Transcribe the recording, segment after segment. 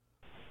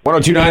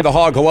1029 The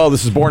Hog. Hello,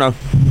 this is Borna.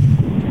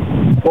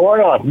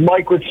 Borna,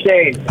 Mike with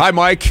Stain. Hi,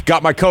 Mike.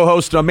 Got my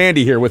co-host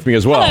Mandy here with me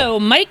as well. Hello,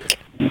 Mike.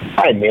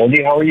 Hi,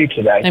 Mandy. How are you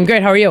today? I'm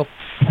great. How are you?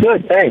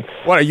 Good, thanks.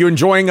 What are you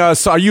enjoying?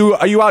 Are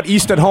you out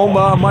east at home,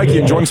 Mike?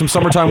 You enjoying some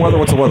summertime weather?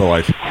 What's the weather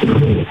like?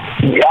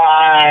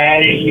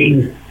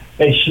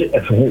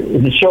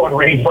 It's showing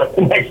rain for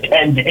the next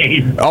 10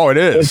 days. Oh, it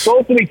is. It's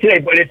supposed to be today,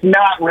 but it's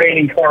not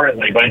raining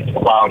currently. But it's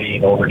cloudy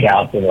and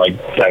overcast and like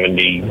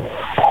 70.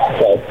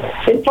 So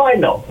it's fine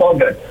though. It's all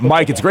good.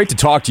 Mike, it's great to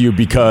talk to you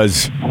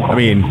because,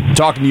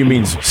 talking to you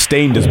means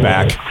Stained is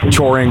back,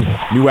 touring.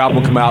 New album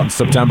will come out in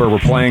September. We're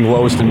playing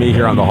Lowest and Me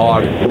here on The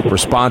Hog.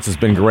 Response has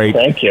been great.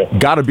 Thank you.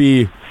 Got to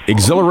be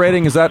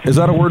exhilarating. Is that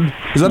a word?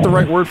 Is that the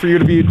right word for you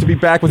to be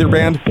back with your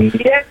band?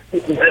 Yeah,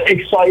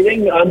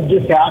 exciting. I'm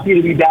just happy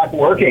to be back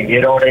working.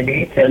 You know what I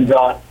mean? And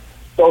so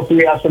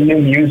we have some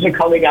new music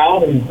coming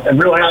out, and I'm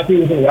real happy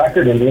with the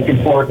record, and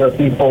looking forward to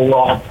people,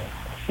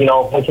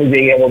 hopefully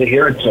being able to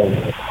hear it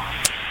soon.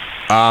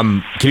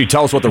 Can you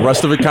tell us what the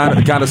rest of it kind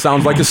of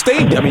sounds like?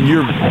 Stained,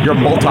 you're a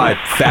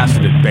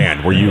multi-faceted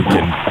band where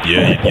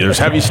there's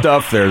heavy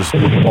stuff, there's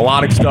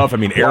melodic stuff.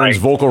 Aaron's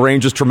vocal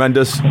range is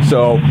tremendous.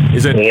 So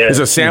is it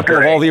a sample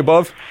of all the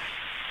above?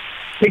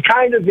 It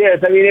kind of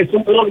is. It's a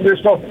little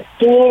bit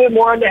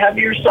more on the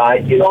heavier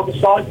side. The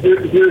song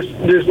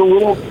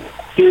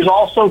there's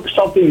also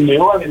something new.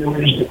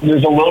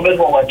 There's a little bit of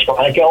an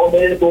electronic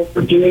element that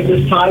we're doing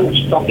this time,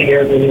 which is something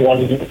Aaron really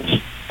wanted to do.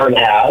 So,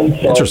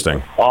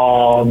 interesting.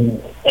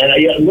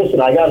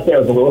 Listen, I gotta say, I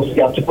was a little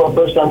skeptical at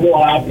first. I'm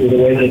real happy with the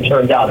way that it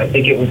turned out. I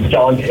think it was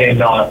done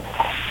in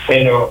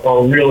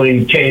a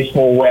really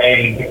tasteful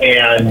way,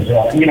 and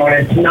and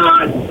it's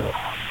not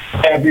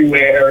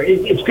everywhere.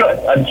 It's good.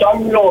 So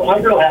I'm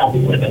real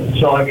happy with it.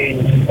 So I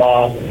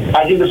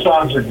think the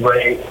songs are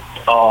great.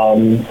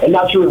 And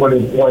that's really what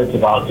it's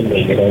about to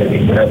me.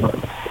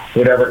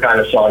 Whatever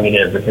kind of song it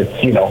is, if it's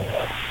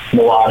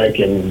melodic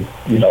and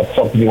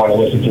something you want to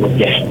listen to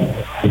again.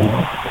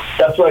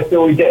 That's what I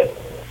feel we did.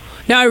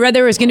 Now, I read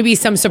there was going to be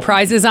some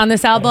surprises on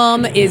this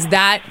album. Is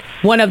that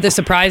one of the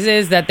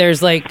surprises, that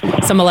there's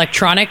some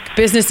electronic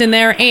business in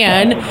there?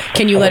 And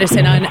can you let us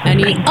in on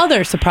any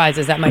other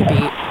surprises that might be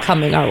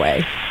coming our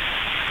way?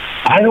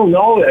 I don't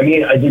know.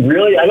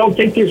 I don't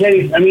think there's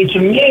any. To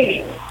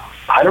me,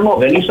 I don't know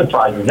of any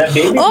surprises. That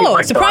maybe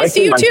surprise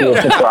to you too.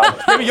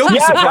 Maybe you'll be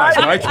surprised,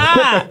 Mike.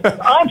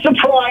 I'm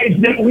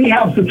surprised that we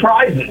have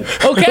surprises.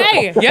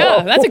 Okay,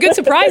 yeah, that's a good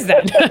surprise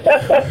then. I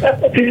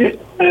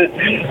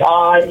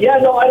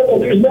don't know.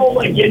 There's no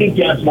any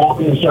guest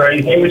vocals or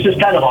anything. It was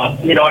just kind of us,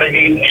 you know what I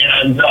mean?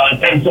 And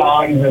 10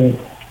 songs, and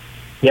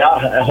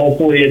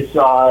hopefully it's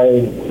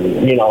I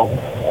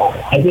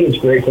think it's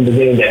great from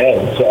beginning to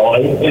end. So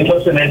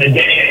listen, in a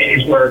day and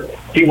age where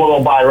people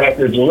don't buy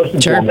records and listen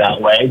to them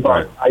that way,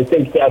 but I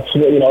think that's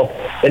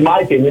in my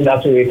opinion,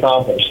 that's what we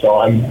accomplished. So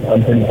I'm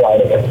pretty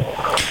proud of it.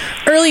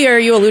 Earlier,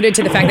 you alluded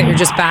to the fact that you're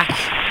just back,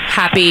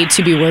 happy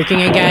to be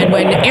working again.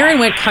 When Aaron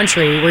went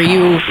country, were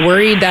you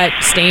worried that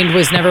Stained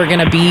was never going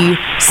to be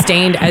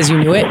Stained as you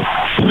knew it?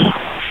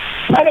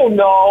 I don't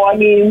know.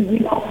 We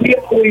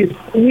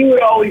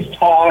would always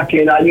talk,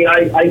 and I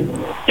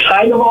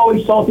kind of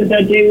always thought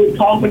that day would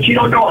come, but you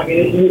don't know.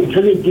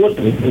 Because it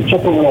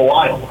took a little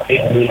while.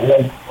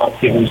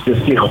 It was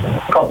just a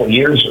couple of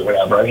years or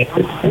whatever. It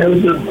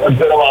was a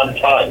good amount of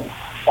time.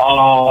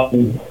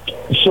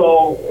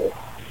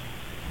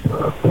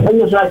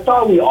 I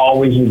thought we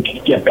always would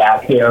get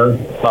back there,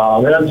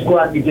 and I'm just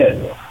glad we did.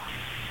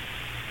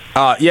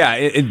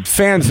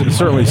 Fans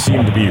certainly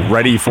seem to be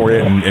ready for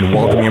it and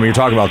welcoming. You're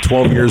talking about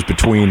 12 years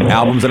between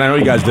albums, and I know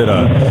you guys did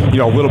a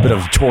little bit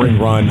of touring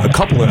run a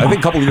couple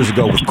of years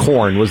ago with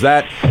Korn. Was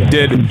that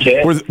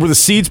were the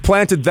seeds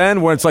planted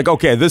then, where it's like,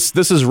 okay, this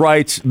is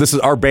right, this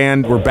is our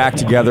band, we're back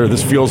together,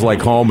 this feels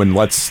like home, and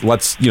let's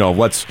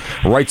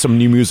write some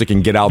new music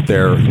and get out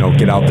there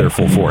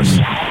full force.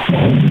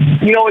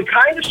 It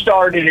kind of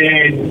started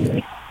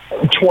in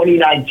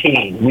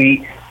 2019.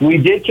 We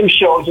did some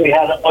shows. We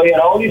had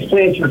all these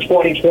plans for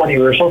 2020.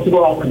 We were supposed to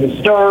go out with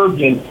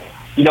Disturbed, and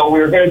we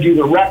were going to do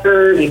the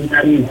record, and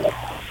then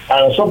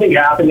something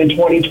happened in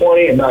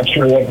 2020. I'm not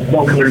sure what.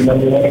 Don't really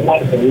remember what it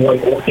was, but we were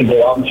supposed to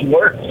go out and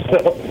tour.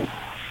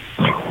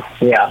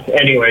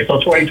 Anyway, so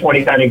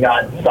 2020 kind of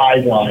got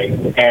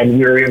sidelined, and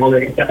we were able to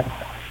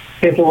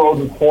hit the road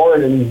with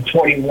Korn in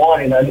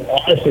 21. And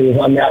honestly, it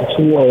was on that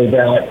tour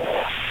that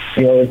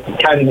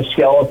kind of the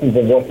skeletons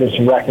of what this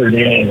record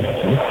is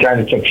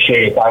kind of took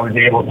shape. I was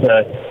able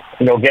to,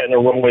 get in a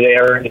room with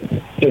Aaron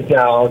and sit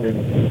down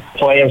and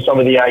play him some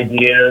of the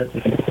ideas,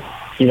 and,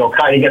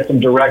 kind of get some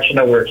direction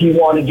on where he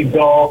wanted to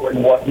go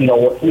and what he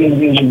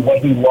envisioned, what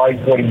he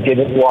liked, what he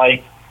didn't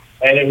like.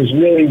 And it was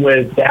really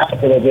with that I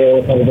was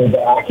able to kind of go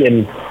back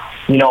and,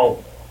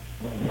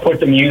 put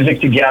the music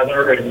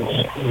together, and,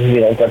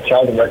 that's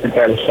how the record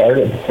kind of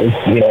started,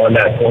 on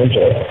that Korn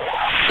tour.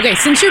 Okay,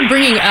 since you're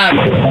bringing up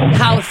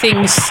how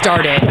things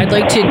started, I'd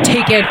like to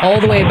take it all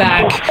the way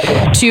back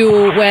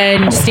to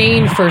when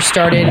Staind first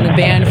started and the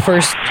band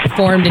first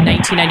formed in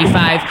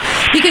 1995,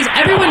 because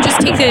everyone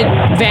just takes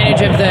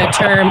advantage of the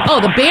term,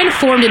 oh, the band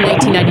formed in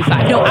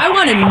 1995. No, I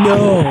want to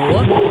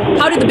know,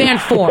 how did the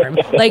band form?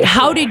 Like,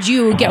 how did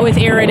you get with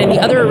Aaron and the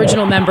other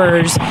original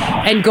members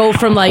and go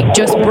from, like,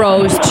 just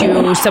bros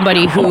to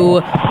somebody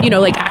who, you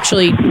know, like,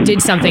 actually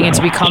did something and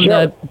to become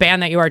the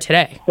band that you are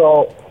today?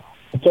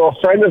 So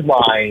a friend of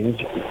mine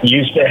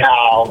used to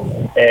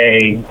have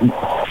a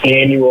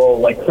annual,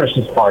 like,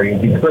 Christmas party.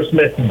 It'd be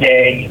Christmas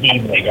Day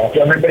evening.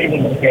 After everybody was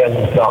in the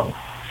family stuff,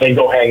 they'd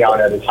go hang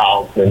out at his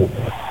house. And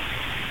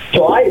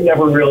so I had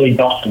never really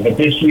gone, but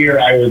this year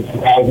I was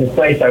in a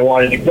place I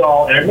wanted to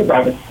go, and I remember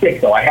I was sick,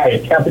 though. I had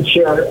a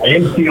temperature. I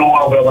didn't feel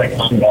well, but I was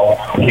like, I'm going,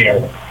 I don't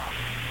care.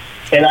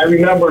 And I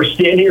remember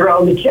standing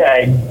around the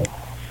keg,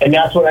 and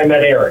that's when I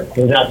met Aaron. It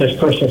was at this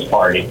Christmas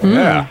party.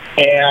 Yeah.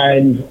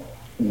 And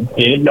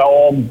didn't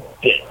know him,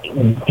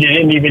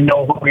 didn't even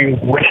know who he was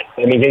with.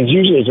 I mean, because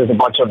usually it's just a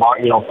bunch of,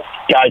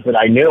 guys that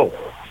I knew.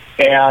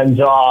 And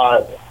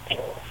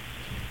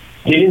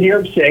didn't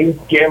hear him sing,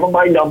 gave him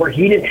my number.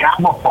 He didn't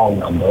have a phone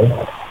number.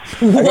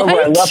 I remember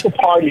I left the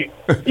party.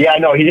 Yeah,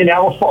 no, he didn't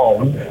have a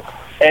phone.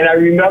 And I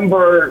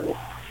remember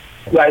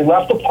I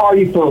left the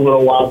party for a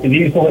little while because he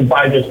used to live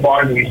by this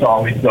bar that we used to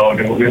always go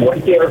to. We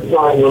went there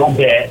for a little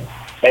bit.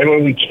 And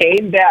when we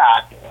came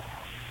back,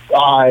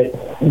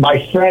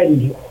 my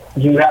friend,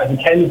 who has a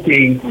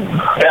tendency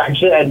back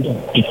then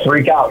to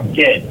freak out,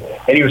 did.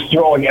 And he was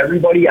throwing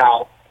everybody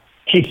out.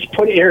 He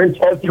put Aaron's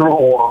head through a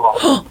wall.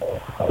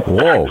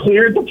 Whoa.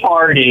 Cleared the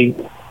party.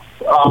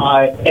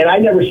 And I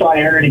never saw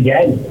Aaron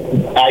again.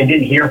 I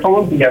didn't hear from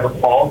him. He never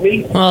called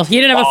me. Well, he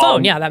didn't have a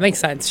phone. Yeah, that makes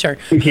sense. Sure.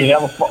 He didn't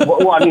have a phone.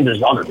 Well, I mean,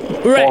 there's other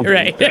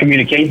right.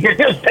 communication.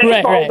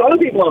 Right. Other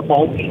people on the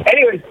phone.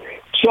 Anyways,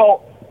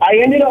 so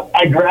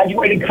I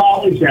graduated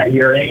college that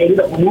year, and I ended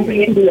up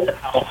moving into the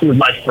house with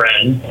my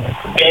friend,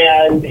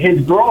 and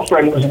his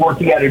girlfriend was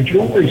working at a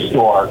jewelry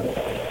store.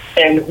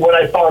 And what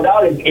I found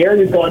out is Aaron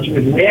had gone to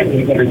Atlanta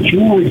to go to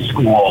jewelry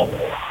school.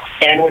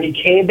 And when he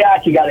came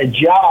back, he got a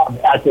job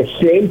at the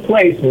same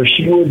place where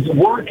she was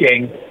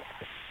working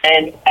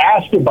and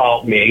asked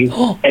about me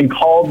and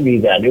called me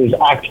then. It was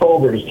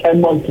October. It was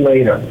 10 months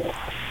later.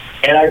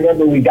 And I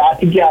remember we got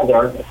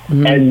together,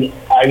 and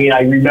I mean,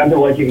 I remember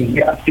like it was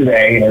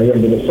yesterday, and I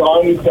remember the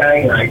song he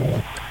sang, and I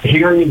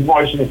hearing his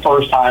voice for the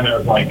first time, and I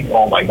was like,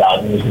 oh my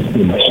God, this is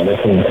good, man.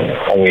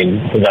 I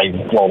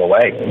was blown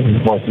away.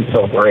 His voice is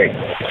so great.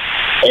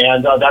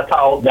 And that's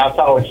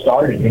how it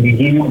started. I mean,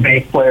 he knew a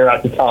bass player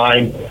at the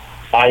time.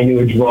 I knew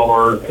a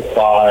drummer.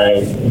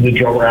 The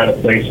drummer had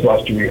a place for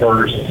us to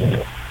rehearse.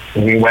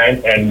 We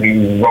went and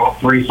we wrote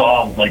 3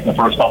 songs, like the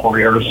first couple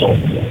rehearsals,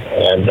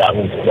 and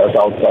that's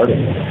how it started.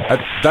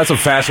 That's a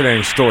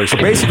fascinating story. So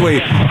basically,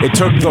 it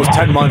took those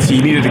 10 months.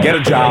 He needed to get a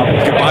job,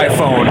 could buy a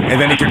phone,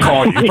 and then he could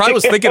call you. He probably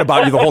was thinking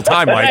about you the whole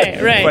time,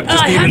 Mike. Right. But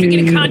I have to get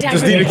in contact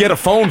with just needed to get a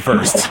phone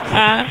first.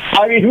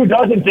 I mean, who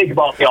doesn't think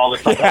about me all the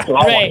time? That's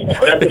what I want.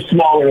 That's a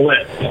smaller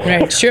list.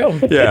 Right, it's true.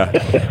 Yeah.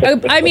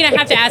 I mean, I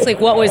have to ask, like,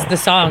 what was the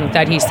song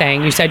that he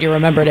sang? You said you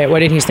remembered it.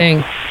 What did he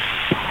sing?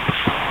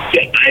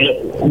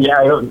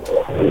 I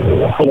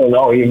don't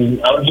know. I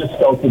mean, I was just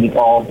stoked to be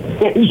called.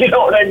 You know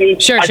what I mean?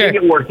 Sure. I think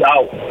it worked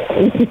out.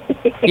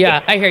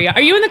 Yeah, I hear you.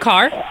 Are you in the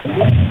car?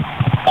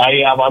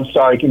 I am. I'm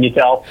sorry. Can you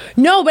tell?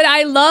 No, but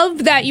I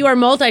love that you are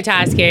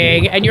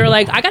multitasking and you're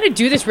like, I got to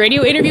do this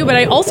radio interview, but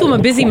I also am a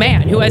busy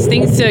man who has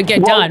things to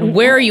get done.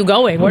 Where are you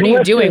going? What are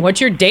you doing?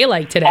 What's your day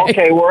like today?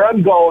 Okay, where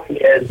I'm going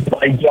is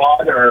my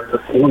daughter,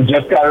 who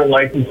just got her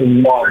license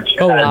in March,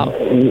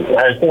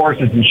 has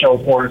horses and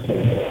shows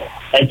horses.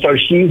 And so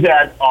she's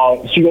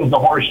she goes to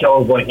horse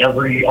shows like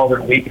every other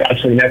week.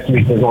 Actually, next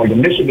week we're going to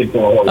Michigan for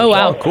a horse show. Oh,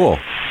 wow. Cool.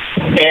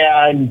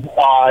 And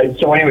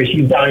so anyway,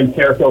 she's down in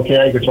Fairfield,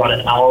 Connecticut, about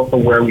an hour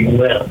from where we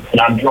live.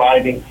 And I'm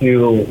driving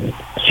to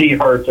see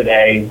her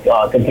today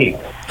compete.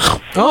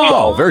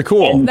 Oh, very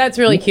cool. That's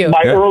really cute.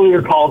 My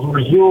earlier calls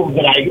were Zoom,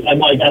 and I'm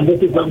like, I'm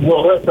looking at the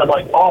list. I'm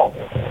like, oh,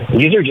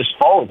 these are just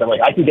phones. I'm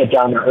like, I can get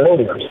down there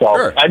earlier. So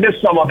Sure. I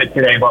missed some of it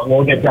today, but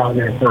we'll get down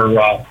there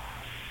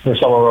for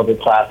some of our other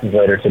classes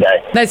later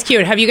today. That's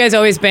cute. Have you guys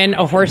always been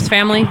a horse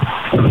family?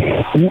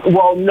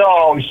 Well,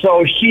 no.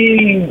 So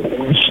she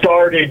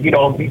started,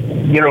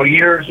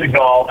 years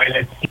ago, and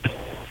it's just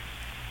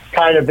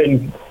kind of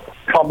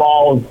become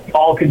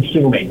all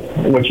consuming,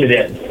 which it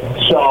is.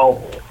 So,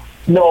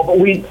 no, but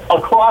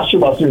across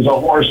from us there's a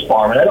horse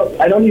farm,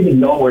 and I don't even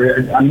know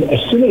where. I'm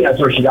assuming that's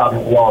where she got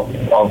the love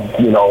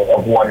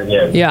of what it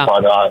is. Yeah.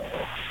 But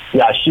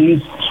yeah,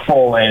 she's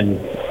full in,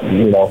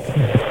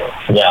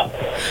 Yeah.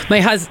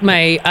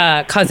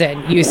 My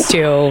cousin used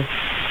to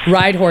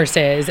ride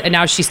horses, and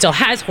now she still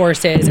has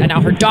horses, and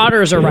now her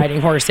daughters are riding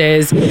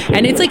horses,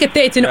 and it's like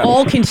it's an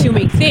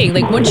all-consuming thing.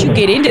 Like once you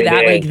get into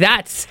that, like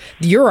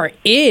you're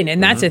in,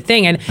 and that's a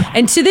thing.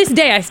 And to this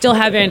day, I still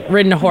haven't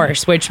ridden a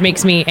horse, which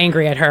makes me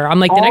angry at her. I'm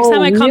like, the next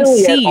time I come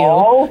see you,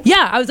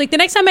 I was like, the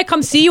next time I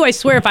come see you, I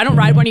swear, if I don't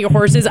ride one of your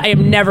horses, I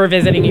am never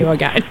visiting you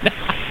again.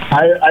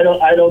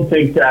 I don't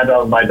think that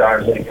my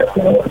daughter's like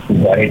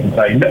I hate to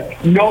tell you.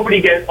 Nobody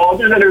gets,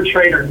 other than her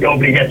trainer,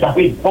 nobody gets on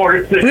these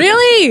horses.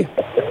 Really?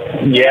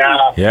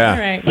 Yeah. Yeah. All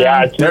right,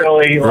 Yeah, it's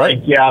really like,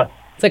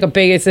 it's like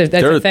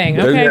that's a thing.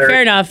 Okay,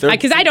 fair enough.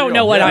 Because I don't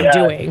know what I'm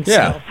doing.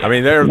 Yeah. So. I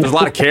mean, there's a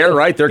lot of care,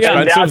 right? They're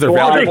expensive. They're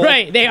valuable.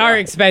 Right. They are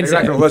expensive.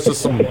 You're not going to listen to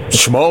some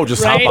schmo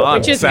just hop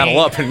on, saddle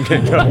up,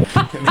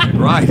 and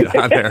ride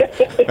on there.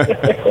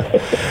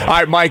 All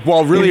right, Mike.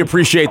 Well, really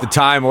appreciate the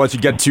time. I'll let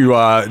you get to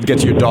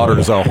your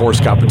daughter's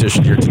horse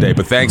competition here today.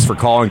 But thanks for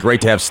calling.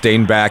 Great to have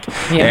Stain back.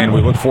 Yeah. And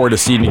we look forward to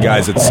seeing you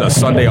guys. It's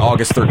Sunday,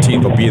 August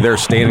 13th. We'll be there.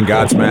 Stain and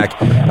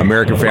Godsmack,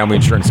 American Family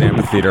Insurance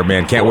Amphitheater.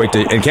 Man, can't wait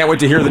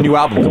to hear the new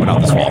album coming out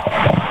this fall.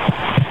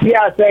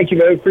 Yeah, thank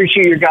you. I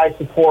appreciate your guys'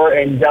 support,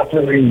 and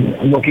definitely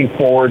looking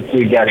forward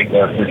to getting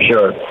there for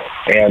sure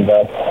and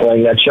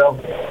playing that show.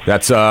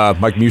 That's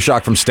Mike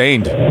Mushock from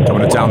Stained coming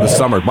to town this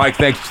summer. Mike,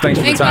 thanks for the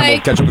time.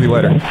 Mike. We'll catch up with you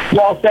later.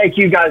 Well, thank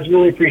you guys.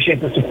 Really appreciate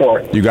the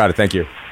support. You got it. Thank you.